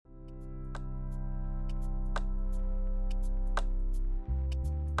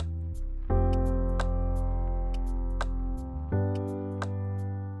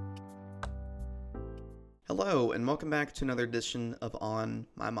Hello, and welcome back to another edition of On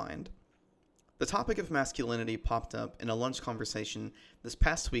My Mind. The topic of masculinity popped up in a lunch conversation this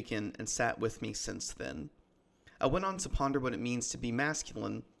past weekend and sat with me since then. I went on to ponder what it means to be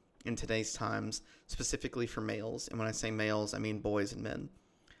masculine in today's times, specifically for males, and when I say males, I mean boys and men.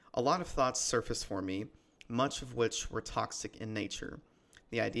 A lot of thoughts surfaced for me, much of which were toxic in nature.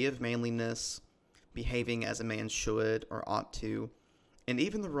 The idea of manliness, behaving as a man should or ought to, and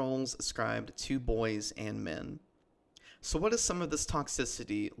even the roles ascribed to boys and men. So what does some of this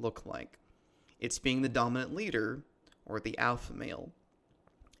toxicity look like? It's being the dominant leader, or the alpha male.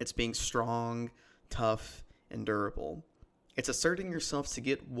 It's being strong, tough, and durable. It's asserting yourself to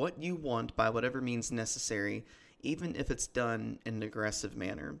get what you want by whatever means necessary, even if it's done in an aggressive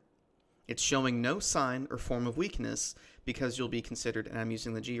manner. It's showing no sign or form of weakness because you'll be considered, and I'm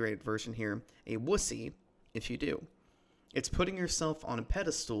using the G-rated version here, a wussy if you do. It's putting yourself on a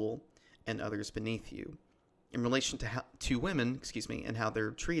pedestal and others beneath you. In relation to women, and how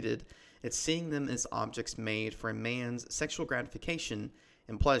they're treated, it's seeing them as objects made for a man's sexual gratification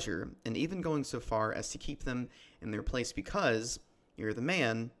and pleasure, and even going so far as to keep them in their place because you're the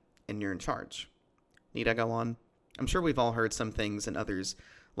man and you're in charge. Need I go on? I'm sure we've all heard some things and others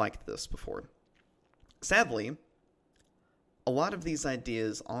like this before. Sadly, a lot of these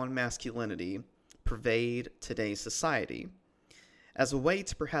ideas on masculinity pervade today's society. As a way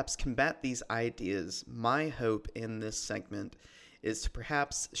to perhaps combat these ideas, my hope in this segment is to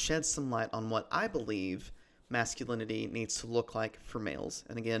perhaps shed some light on what I believe masculinity needs to look like for males,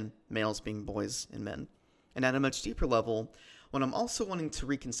 and again, males being boys and men. And at a much deeper level, what I'm also wanting to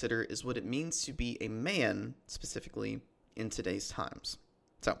reconsider is what it means to be a man, specifically in today's times.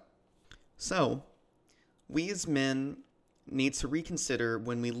 So, we as men need to reconsider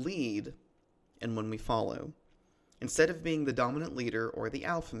when we lead and when we follow. Instead of being the dominant leader or the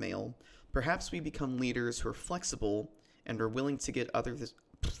alpha male, perhaps we become leaders who are flexible and are willing to get others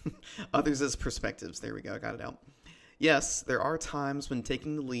as perspectives. There we go, I got it out. Yes, there are times when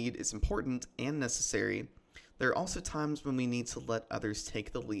taking the lead is important and necessary. There are also times when we need to let others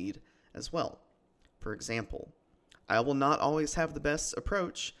take the lead as well. For example, I will not always have the best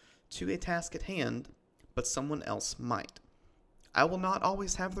approach to a task at hand, but someone else might. I will not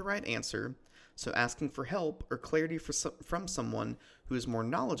always have the right answer, so asking for help or clarity from someone who is more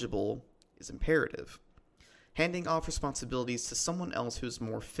knowledgeable is imperative. Handing off responsibilities to someone else who is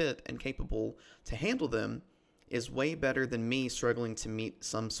more fit and capable to handle them is way better than me struggling to meet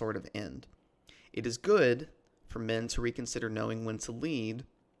some sort of end. It is good for men to reconsider knowing when to lead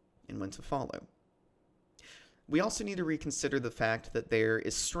and when to follow. We also need to reconsider the fact that there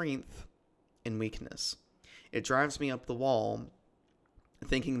is strength in weakness. It drives me up the wall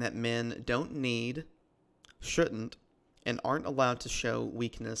thinking that men don't need, shouldn't, and aren't allowed to show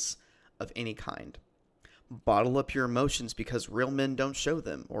weakness of any kind. Bottle up your emotions because real men don't show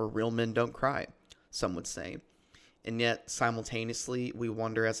them, or real men don't cry, some would say. And yet, simultaneously, we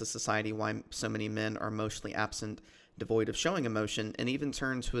wonder as a society why so many men are emotionally absent, devoid of showing emotion, and even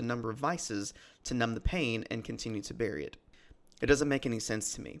turn to a number of vices to numb the pain and continue to bury it. It doesn't make any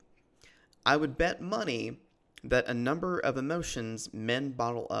sense to me. I would bet money that a number of emotions men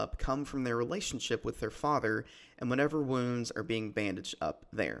bottle up come from their relationship with their father and whatever wounds are being bandaged up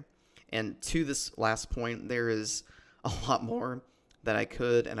there. And to this last point, there is a lot more that I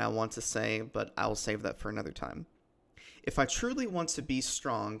could and I want to say, but I will save that for another time. If I truly want to be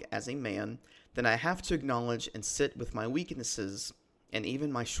strong as a man, then I have to acknowledge and sit with my weaknesses and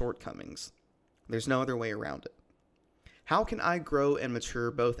even my shortcomings. There's no other way around it. How can I grow and mature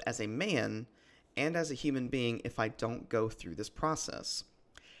both as a man and as a human being if I don't go through this process?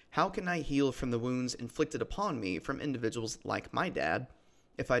 How can I heal from the wounds inflicted upon me from individuals like my dad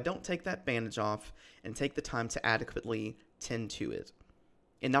if I don't take that bandage off and take the time to adequately tend to it?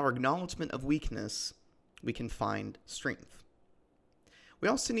 In our acknowledgement of weakness, we can find strength. We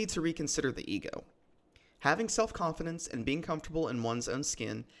also need to reconsider the ego. Having self-confidence and being comfortable in one's own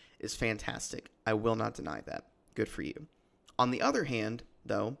skin is fantastic. I will not deny that. Good for you. On the other hand,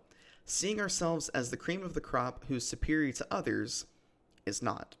 though, seeing ourselves as the cream of the crop who's superior to others is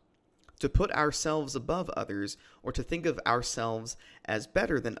not. To put ourselves above others or to think of ourselves as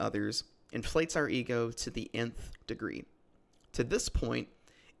better than others inflates our ego to the nth degree. To this point,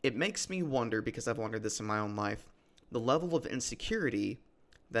 it makes me wonder, because I've wondered this in my own life, the level of insecurity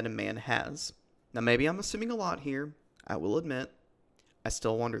that a man has. Now, maybe I'm assuming a lot here, I will admit. I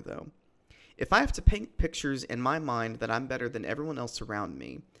still wonder, though. If I have to paint pictures in my mind that I'm better than everyone else around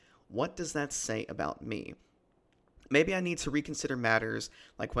me, what does that say about me? Maybe I need to reconsider matters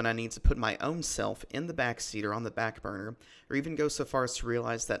like when I need to put my own self in the backseat or on the back burner, or even go so far as to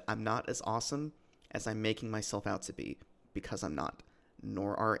realize that I'm not as awesome as I'm making myself out to be, because I'm not,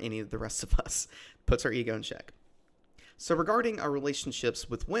 nor are any of the rest of us. Puts our ego in check. So regarding our relationships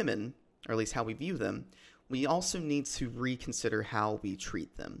with women, or at least how we view them, we also need to reconsider how we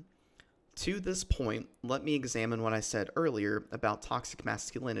treat them. To this point, let me examine what I said earlier about toxic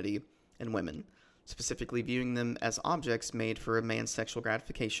masculinity in women, specifically viewing them as objects made for a man's sexual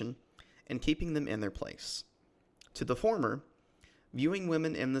gratification and keeping them in their place. To the former, viewing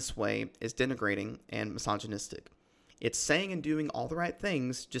women in this way is denigrating and misogynistic. It's saying and doing all the right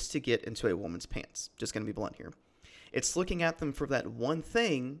things just to get into a woman's pants. Just going to be blunt here. It's looking at them for that one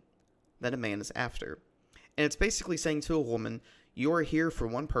thing that a man is after. And it's basically saying to a woman, you are here for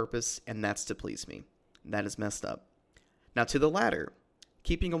one purpose, and that's to please me. That is messed up. Now to the latter,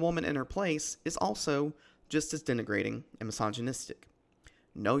 keeping a woman in her place is also just as denigrating and misogynistic.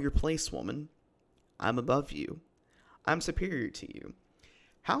 Know your place, woman. I'm above you. I'm superior to you.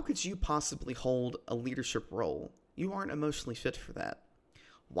 How could you possibly hold a leadership role? You aren't emotionally fit for that.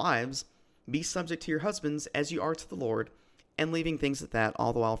 Wives, be subject to your husbands as you are to the Lord, and leaving things at that,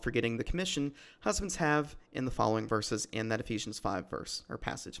 all the while forgetting the commission husbands have in the following verses in that Ephesians 5 verse or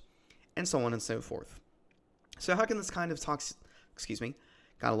passage, and so on and so forth. So how can this kind of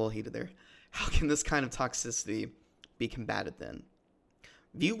got a little heated there. How can this kind of toxicity be combated then?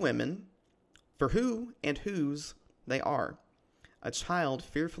 View women for who and whose they are. A child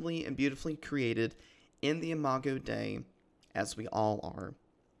fearfully and beautifully created in the Imago Dei, as we all are.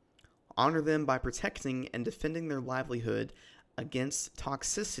 Honor them by protecting and defending their livelihood against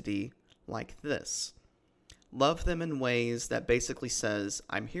toxicity like this. Love them in ways that basically says,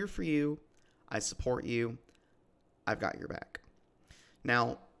 I'm here for you, I support you, I've got your back.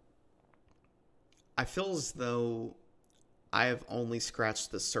 Now, I feel as though I have only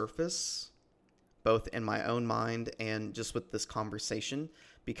scratched the surface, both in my own mind and just with this conversation,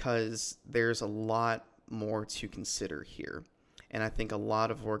 because there's a lot more to consider here. And I think a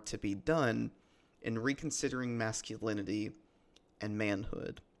lot of work to be done in reconsidering masculinity and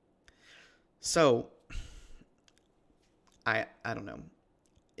manhood. So, I don't know.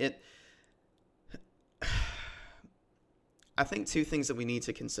 I think two things that we need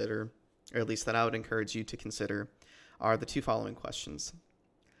to consider, or at least that I would encourage you to consider, are the two following questions.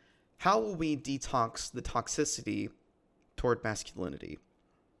 How will we detox the toxicity toward masculinity?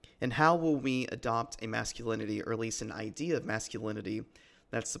 And how will we adopt a masculinity, or at least an idea of masculinity,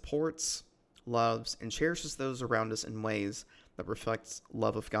 that supports, loves, and cherishes those around us in ways that reflects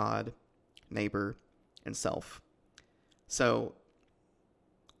love of God, neighbor, and self? So,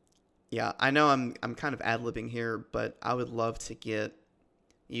 yeah, I know I'm kind of ad-libbing here, but I would love to get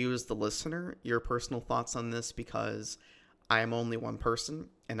you as the listener, your personal thoughts on this, because I am only one person,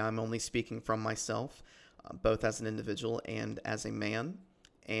 and I'm only speaking from myself, both as an individual and as a man.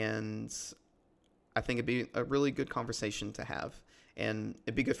 And I think it'd be a really good conversation to have. And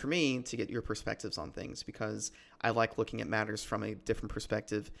it'd be good for me to get your perspectives on things, because I like looking at matters from a different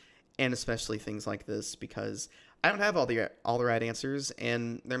perspective, and especially things like this, because I don't have all the right answers,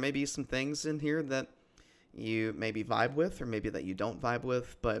 and there may be some things in here that you maybe vibe with, or maybe that you don't vibe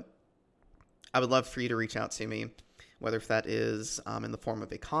with, but I would love for you to reach out to me, whether if that is in the form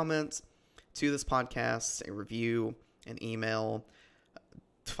of a comment to this podcast, a review, an email,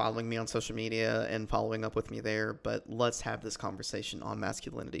 following me on social media and following up with me there. But let's have this conversation on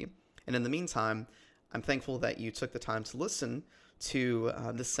masculinity. And in the meantime, I'm thankful that you took the time to listen to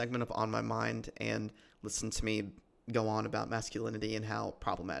this segment of On My Mind and listen to me go on about masculinity and how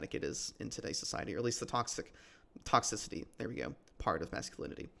problematic it is in today's society, or at least the toxicity, there we go, part of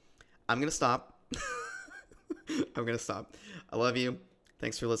masculinity. I'm going to stop. I love you.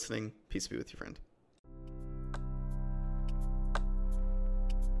 Thanks for listening. Peace be with you, friend.